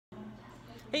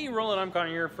Hey Roland, I'm Connor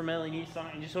here from LA Nissan.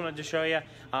 I just wanted to show you,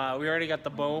 we already got the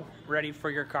bow ready for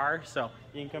your car, so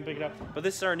you can come pick it up. But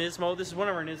this is our Nismo. This is one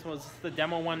of our Nismos. This is the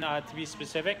demo one to be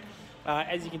specific.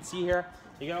 As you can see here,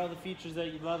 you got all the features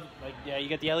that you love. Like, yeah, you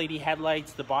got the LED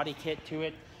headlights, the body kit to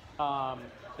it,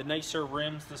 the nicer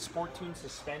rims, the sport tune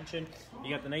suspension.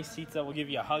 You got the nice seats that will give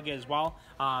you a hug as well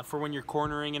for when you're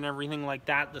cornering and everything like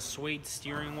that. The suede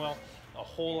steering wheel, a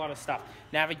whole lot of stuff.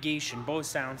 Navigation, Bose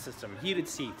sound system, heated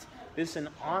seats. This is an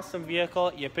awesome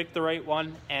vehicle. You picked the right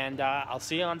one, and I'll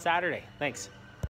see you on Saturday. Thanks.